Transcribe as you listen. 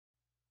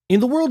In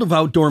the world of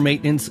outdoor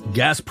maintenance,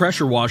 gas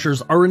pressure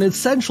washers are an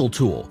essential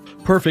tool,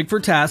 perfect for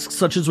tasks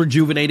such as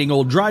rejuvenating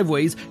old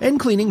driveways and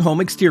cleaning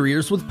home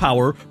exteriors with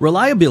power,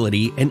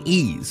 reliability, and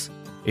ease.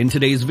 In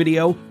today's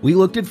video, we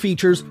looked at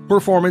features,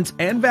 performance,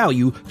 and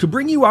value to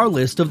bring you our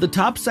list of the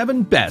top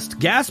 7 best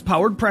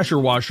gas-powered pressure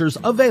washers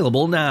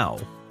available now.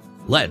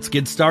 Let's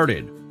get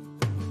started.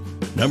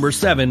 Number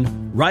 7.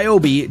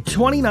 RYOBI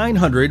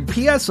 2900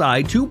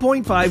 PSI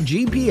 2.5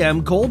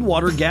 GPM cold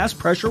water gas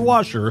pressure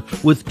washer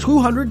with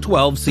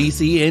 212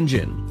 cc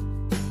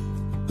engine.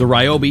 The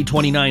RYOBI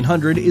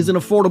 2900 is an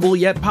affordable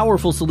yet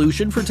powerful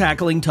solution for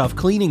tackling tough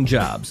cleaning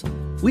jobs.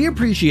 We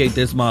appreciate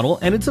this model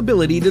and its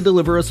ability to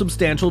deliver a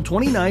substantial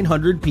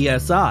 2900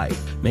 PSI,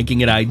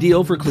 making it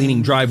ideal for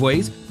cleaning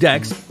driveways,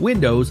 decks,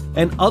 windows,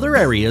 and other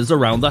areas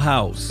around the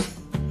house.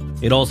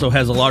 It also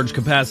has a large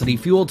capacity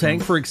fuel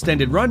tank for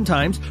extended run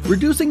times,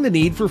 reducing the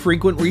need for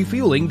frequent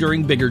refueling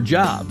during bigger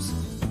jobs.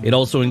 It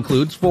also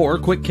includes 4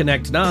 quick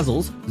connect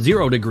nozzles,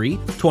 0 degree,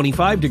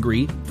 25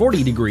 degree,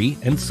 40 degree,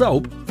 and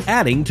soap,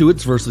 adding to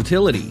its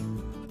versatility.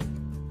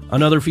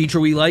 Another feature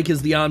we like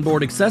is the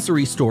onboard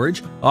accessory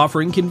storage,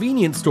 offering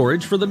convenient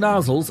storage for the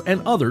nozzles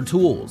and other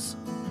tools.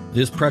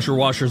 This pressure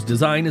washer's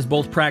design is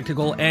both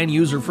practical and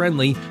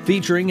user-friendly,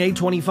 featuring a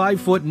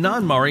 25-foot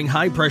non-marring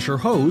high-pressure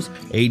hose,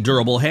 a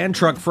durable hand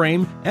truck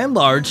frame, and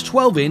large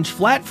 12-inch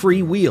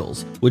flat-free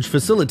wheels, which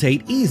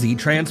facilitate easy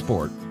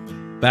transport.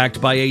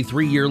 Backed by a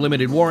 3-year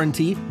limited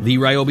warranty, the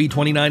RYOBI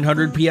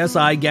 2900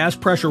 PSI gas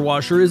pressure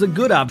washer is a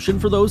good option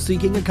for those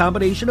seeking a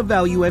combination of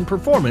value and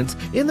performance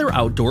in their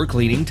outdoor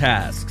cleaning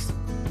tasks.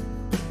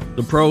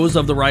 The pros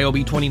of the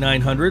RYOBI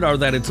 2900 are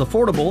that it's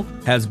affordable,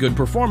 has good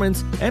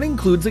performance, and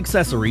includes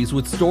accessories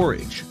with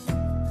storage.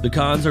 The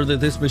cons are that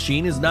this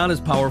machine is not as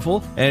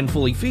powerful and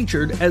fully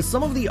featured as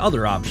some of the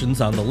other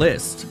options on the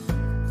list.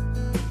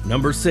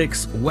 Number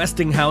 6.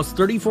 Westinghouse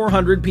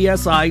 3400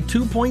 PSI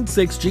 2.6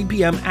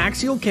 GPM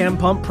Axial Cam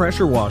Pump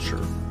Pressure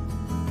Washer.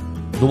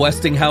 The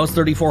Westinghouse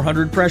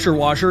 3400 pressure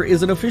washer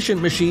is an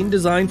efficient machine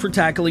designed for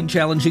tackling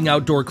challenging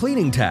outdoor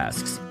cleaning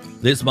tasks.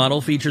 This model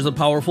features a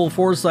powerful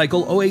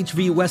 4-cycle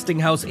OHV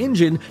Westinghouse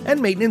engine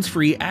and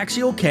maintenance-free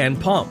axial can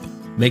pump,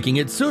 making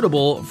it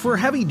suitable for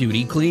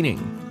heavy-duty cleaning.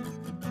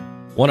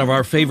 One of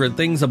our favorite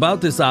things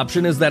about this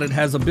option is that it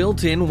has a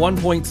built-in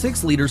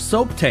 1.6-liter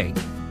soap tank.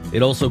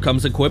 It also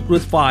comes equipped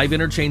with 5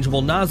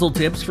 interchangeable nozzle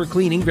tips for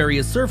cleaning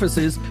various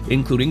surfaces,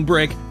 including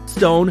brick,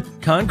 stone,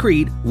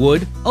 concrete,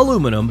 wood,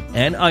 aluminum,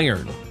 and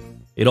iron.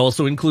 It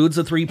also includes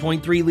a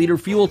 3.3-liter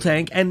fuel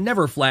tank and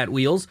never flat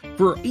wheels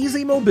for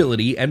easy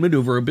mobility and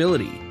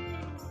maneuverability.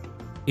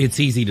 It's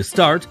easy to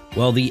start,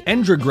 while the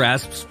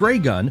EndraGrasp spray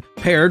gun,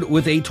 paired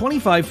with a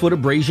 25-foot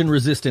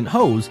abrasion-resistant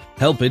hose,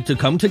 help it to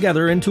come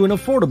together into an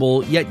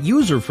affordable yet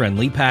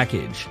user-friendly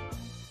package.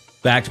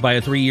 Backed by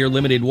a 3-year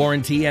limited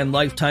warranty and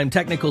lifetime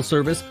technical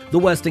service, the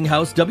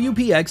Westinghouse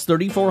WPX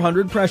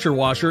 3400 pressure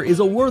washer is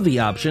a worthy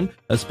option,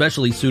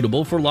 especially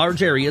suitable for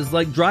large areas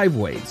like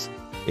driveways.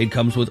 It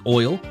comes with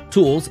oil,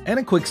 tools, and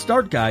a quick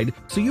start guide,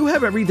 so you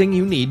have everything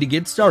you need to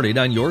get started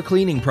on your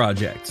cleaning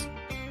projects.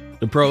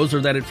 The pros are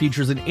that it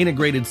features an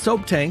integrated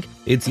soap tank,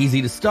 it's easy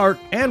to start,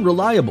 and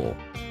reliable.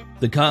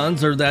 The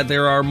cons are that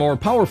there are more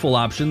powerful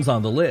options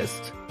on the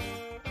list.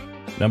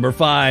 Number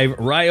 5.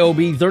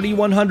 RYOBI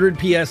 3100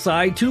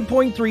 PSI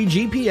 2.3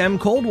 GPM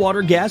cold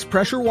water gas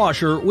pressure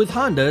washer with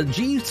Honda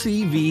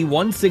GCV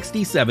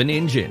 167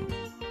 engine.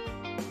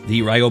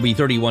 The RYOBI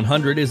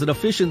 3100 is an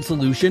efficient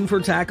solution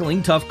for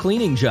tackling tough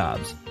cleaning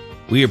jobs.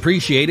 We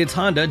appreciate its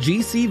Honda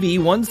GCV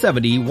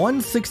 170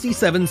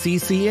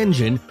 167cc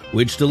engine,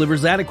 which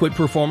delivers adequate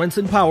performance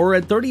and power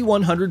at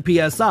 3100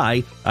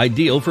 PSI,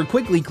 ideal for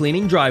quickly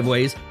cleaning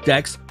driveways,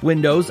 decks,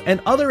 windows,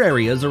 and other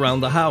areas around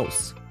the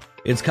house.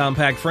 Its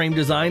compact frame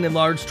design and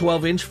large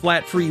 12-inch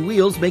flat-free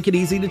wheels make it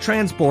easy to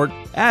transport,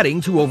 adding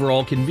to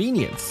overall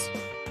convenience.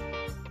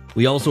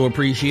 We also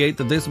appreciate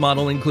that this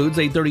model includes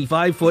a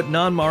 35-foot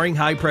non-marring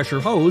high-pressure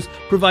hose,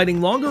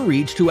 providing longer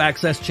reach to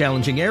access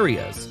challenging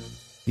areas.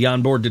 The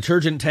onboard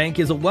detergent tank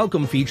is a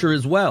welcome feature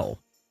as well.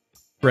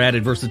 For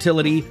added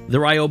versatility, the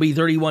RYOBI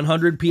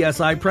 3100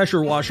 PSI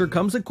pressure washer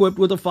comes equipped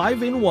with a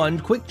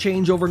 5-in-1 quick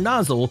changeover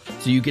nozzle,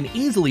 so you can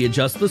easily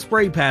adjust the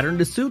spray pattern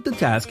to suit the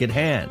task at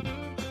hand.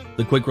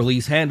 The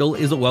quick-release handle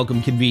is a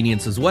welcome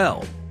convenience as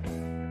well.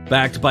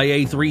 Backed by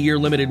a 3-year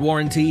limited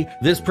warranty,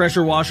 this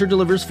pressure washer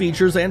delivers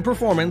features and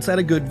performance at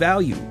a good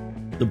value.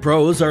 The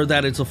pros are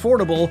that it's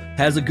affordable,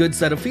 has a good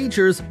set of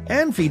features,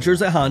 and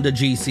features a Honda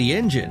GC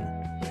engine.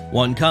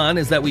 One con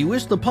is that we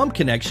wish the pump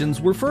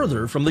connections were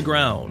further from the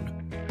ground.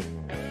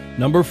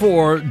 Number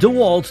 4.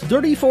 DEWALT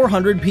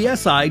 3400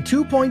 PSI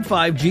 2.5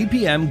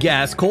 GPM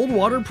gas cold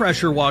water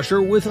pressure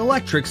washer with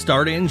electric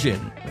start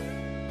engine.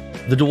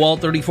 The DEWALT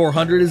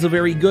 3400 is a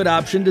very good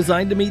option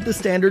designed to meet the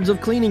standards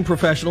of cleaning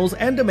professionals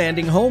and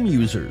demanding home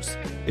users.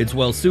 It's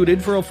well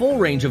suited for a full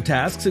range of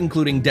tasks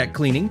including deck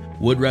cleaning,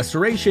 wood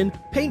restoration,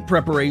 paint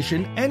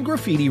preparation, and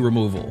graffiti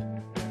removal.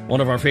 One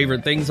of our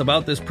favorite things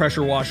about this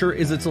pressure washer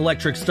is its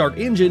electric start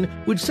engine,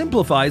 which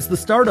simplifies the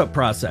startup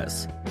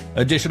process.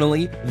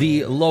 Additionally,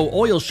 the low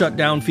oil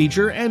shutdown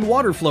feature and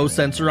water flow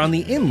sensor on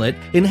the inlet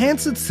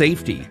enhance its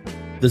safety.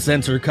 The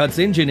sensor cuts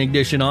engine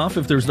ignition off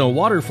if there's no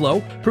water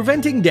flow,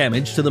 preventing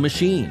damage to the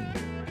machine.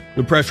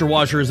 The pressure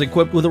washer is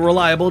equipped with a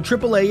reliable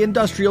AAA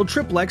industrial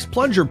triplex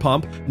plunger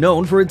pump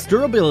known for its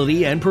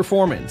durability and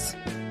performance.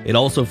 It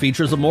also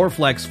features a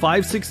MoreFlex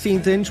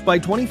 5/16" by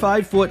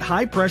 25-foot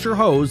high-pressure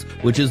hose,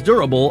 which is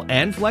durable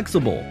and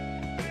flexible.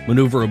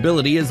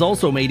 Maneuverability is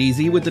also made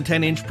easy with the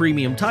 10-inch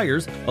premium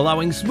tires,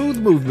 allowing smooth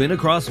movement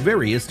across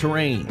various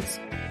terrains.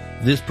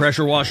 This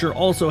pressure washer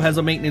also has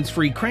a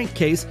maintenance-free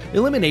crankcase,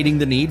 eliminating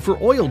the need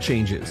for oil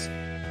changes.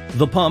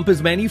 The pump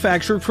is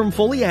manufactured from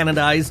fully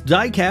anodized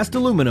die-cast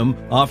aluminum,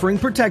 offering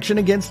protection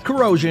against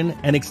corrosion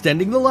and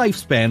extending the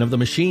lifespan of the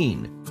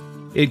machine.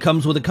 It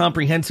comes with a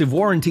comprehensive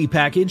warranty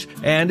package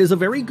and is a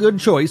very good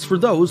choice for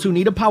those who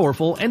need a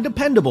powerful and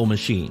dependable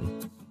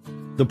machine.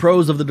 The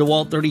pros of the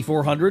DEWALT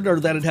 3400 are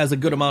that it has a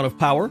good amount of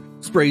power,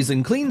 sprays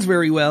and cleans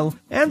very well,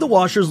 and the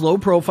washer's low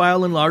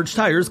profile and large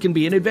tires can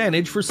be an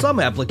advantage for some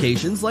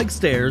applications like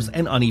stairs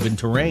and uneven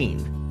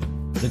terrain.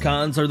 The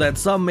cons are that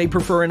some may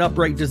prefer an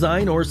upright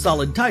design or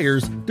solid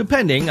tires,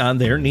 depending on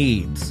their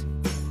needs.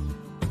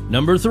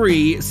 Number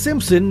 3.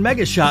 SIMPSON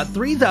MegaShot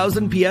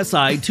 3000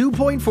 PSI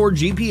 2.4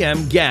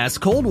 GPM Gas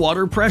Cold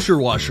Water Pressure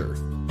Washer.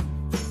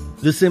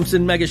 The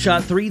SIMPSON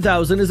MegaShot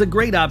 3000 is a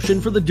great option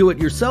for the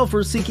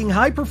do-it-yourselfer seeking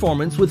high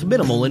performance with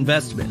minimal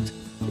investment.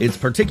 It's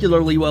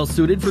particularly well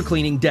suited for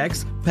cleaning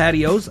decks,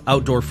 patios,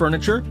 outdoor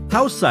furniture,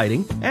 house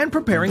siding, and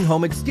preparing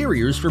home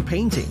exteriors for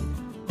painting.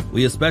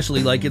 We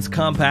especially like its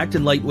compact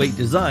and lightweight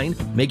design,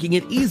 making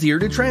it easier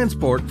to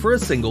transport for a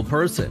single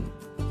person.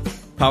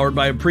 Powered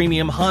by a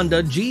premium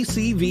Honda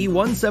GCV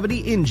 170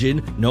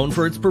 engine known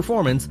for its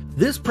performance,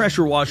 this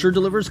pressure washer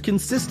delivers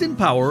consistent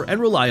power and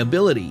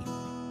reliability.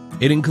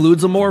 It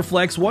includes a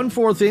MoreFlex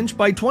 1/4"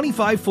 by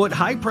 25-foot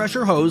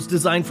high-pressure hose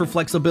designed for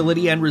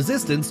flexibility and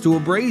resistance to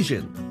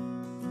abrasion.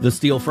 The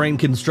steel frame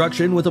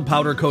construction with a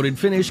powder-coated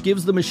finish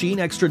gives the machine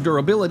extra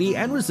durability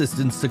and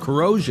resistance to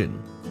corrosion.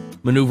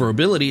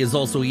 Maneuverability is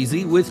also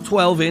easy with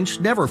 12-inch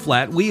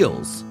never-flat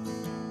wheels.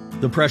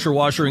 The pressure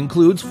washer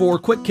includes 4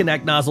 quick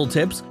connect nozzle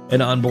tips,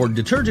 an onboard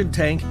detergent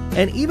tank,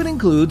 and even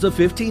includes a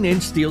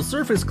 15-inch steel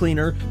surface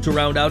cleaner to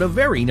round out a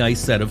very nice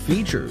set of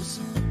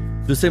features.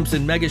 The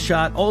SIMPSON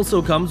MegaShot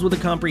also comes with a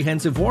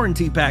comprehensive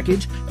warranty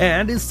package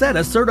and is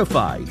SETA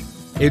certified.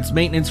 Its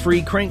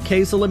maintenance-free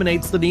crankcase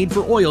eliminates the need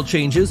for oil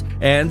changes,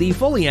 and the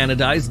fully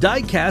anodized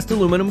die-cast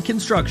aluminum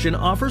construction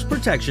offers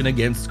protection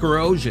against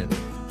corrosion.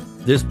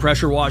 This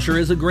pressure washer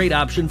is a great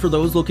option for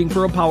those looking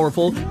for a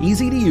powerful,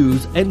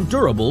 easy-to-use, and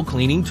durable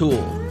cleaning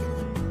tool.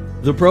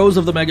 The pros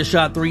of the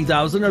MegaShot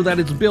 3000 are that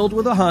it's built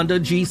with a Honda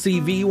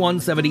GCV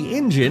 170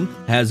 engine,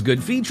 has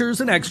good features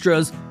and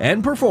extras,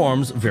 and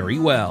performs very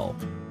well.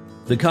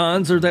 The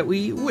cons are that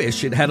we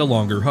wish it had a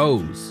longer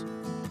hose.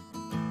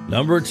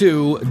 Number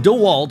 2.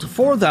 DEWALT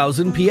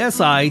 4000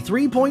 PSI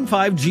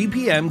 3.5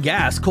 GPM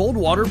Gas Cold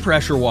Water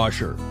Pressure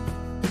Washer.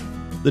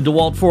 The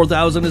DEWALT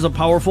 4000 is a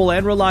powerful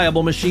and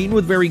reliable machine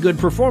with very good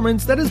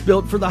performance that is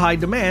built for the high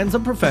demands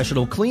of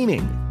professional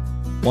cleaning.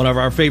 One of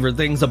our favorite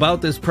things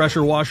about this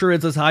pressure washer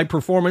is its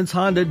high-performance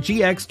Honda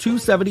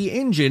GX270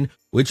 engine,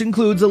 which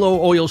includes a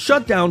low-oil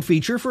shutdown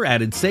feature for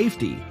added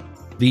safety.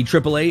 The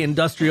AAA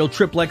industrial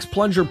triplex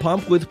plunger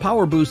pump with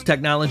Power Boost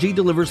technology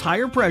delivers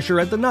higher pressure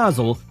at the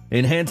nozzle,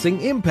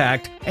 enhancing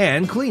impact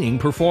and cleaning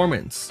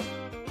performance.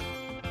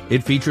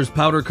 It features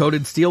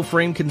powder-coated steel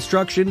frame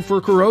construction for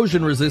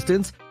corrosion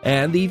resistance,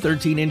 and the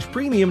 13-inch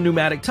premium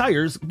pneumatic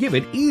tires give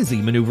it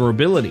easy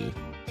maneuverability.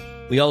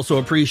 We also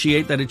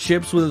appreciate that it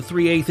ships with a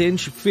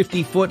 3/8-inch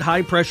 50-foot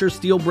high-pressure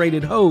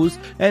steel-braided hose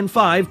and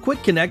 5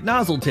 quick connect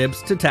nozzle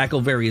tips to tackle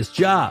various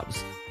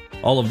jobs.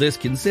 All of this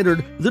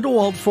considered, the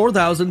DEWALT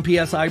 4000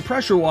 PSI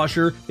pressure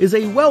washer is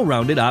a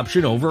well-rounded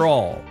option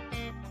overall.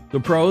 The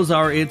pros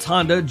are its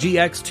Honda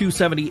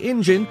GX270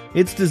 engine,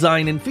 its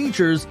design and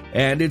features,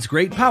 and its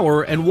great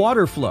power and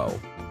water flow.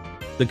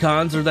 The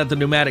cons are that the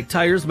pneumatic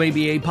tires may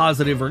be a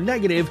positive or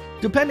negative,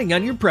 depending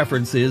on your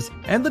preferences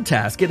and the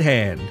task at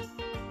hand.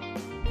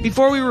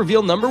 Before we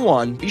reveal number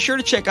 1, be sure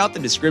to check out the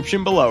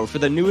description below for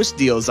the newest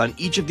deals on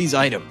each of these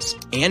items.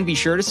 And be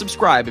sure to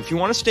subscribe if you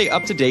want to stay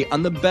up to date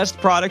on the best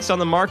products on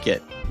the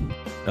market.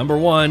 Number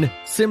 1.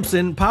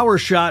 SIMPSON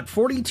PowerShot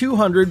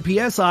 4200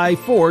 PSI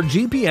 4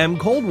 GPM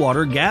Cold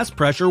Water Gas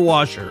Pressure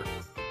Washer.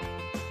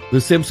 The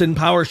SIMPSON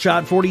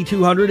PowerShot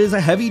 4200 is a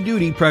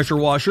heavy-duty pressure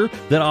washer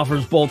that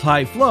offers both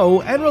high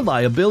flow and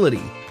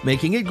reliability,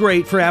 making it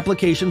great for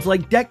applications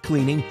like deck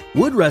cleaning,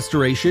 wood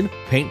restoration,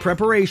 paint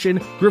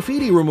preparation,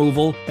 graffiti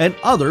removal, and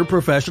other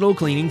professional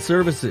cleaning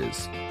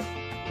services.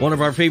 One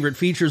of our favorite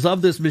features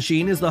of this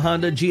machine is the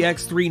Honda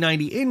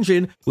GX390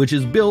 engine, which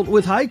is built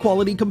with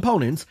high-quality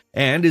components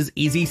and is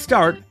easy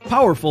start,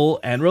 powerful,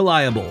 and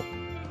reliable.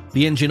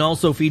 The engine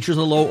also features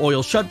a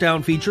low-oil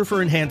shutdown feature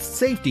for enhanced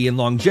safety and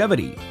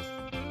longevity.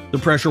 The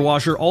pressure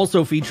washer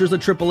also features a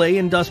AAA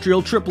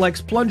industrial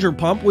triplex plunger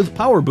pump with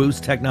power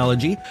boost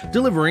technology,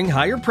 delivering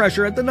higher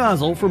pressure at the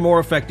nozzle for more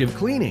effective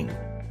cleaning.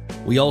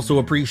 We also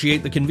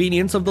appreciate the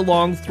convenience of the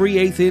long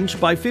 3/8 inch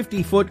by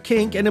 50-foot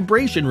kink and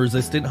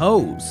abrasion-resistant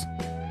hose.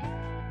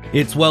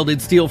 Its welded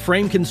steel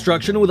frame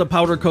construction with a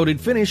powder-coated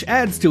finish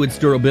adds to its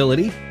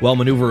durability, while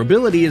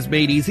maneuverability is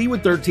made easy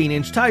with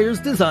 13-inch tires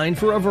designed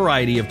for a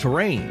variety of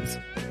terrains.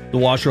 The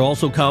washer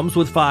also comes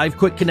with 5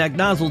 quick-connect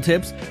nozzle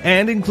tips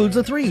and includes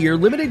a 3-year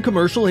limited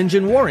commercial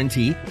engine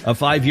warranty, a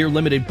 5-year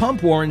limited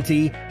pump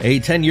warranty, a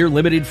 10-year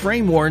limited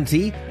frame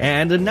warranty,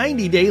 and a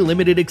 90-day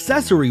limited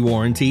accessory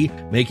warranty,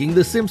 making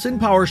the SIMPSON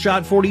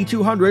PowerShot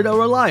 4200 a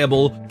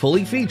reliable,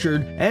 fully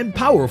featured, and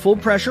powerful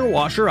pressure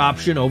washer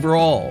option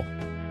overall.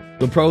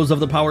 The pros of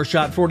the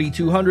PowerShot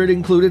 4200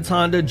 include its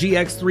Honda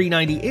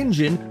GX390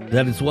 engine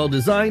that is well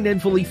designed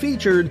and fully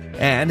featured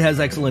and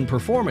has excellent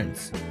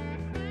performance.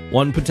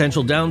 One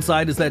potential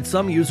downside is that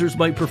some users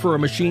might prefer a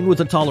machine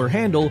with a taller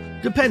handle,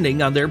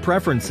 depending on their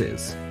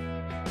preferences.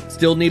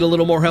 Still need a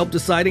little more help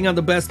deciding on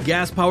the best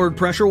gas-powered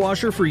pressure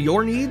washer for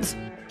your needs?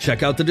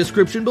 Check out the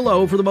description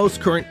below for the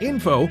most current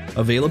info,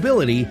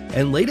 availability,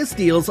 and latest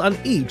deals on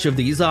each of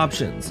these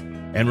options.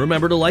 And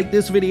remember to like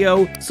this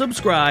video,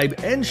 subscribe,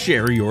 and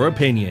share your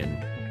opinion.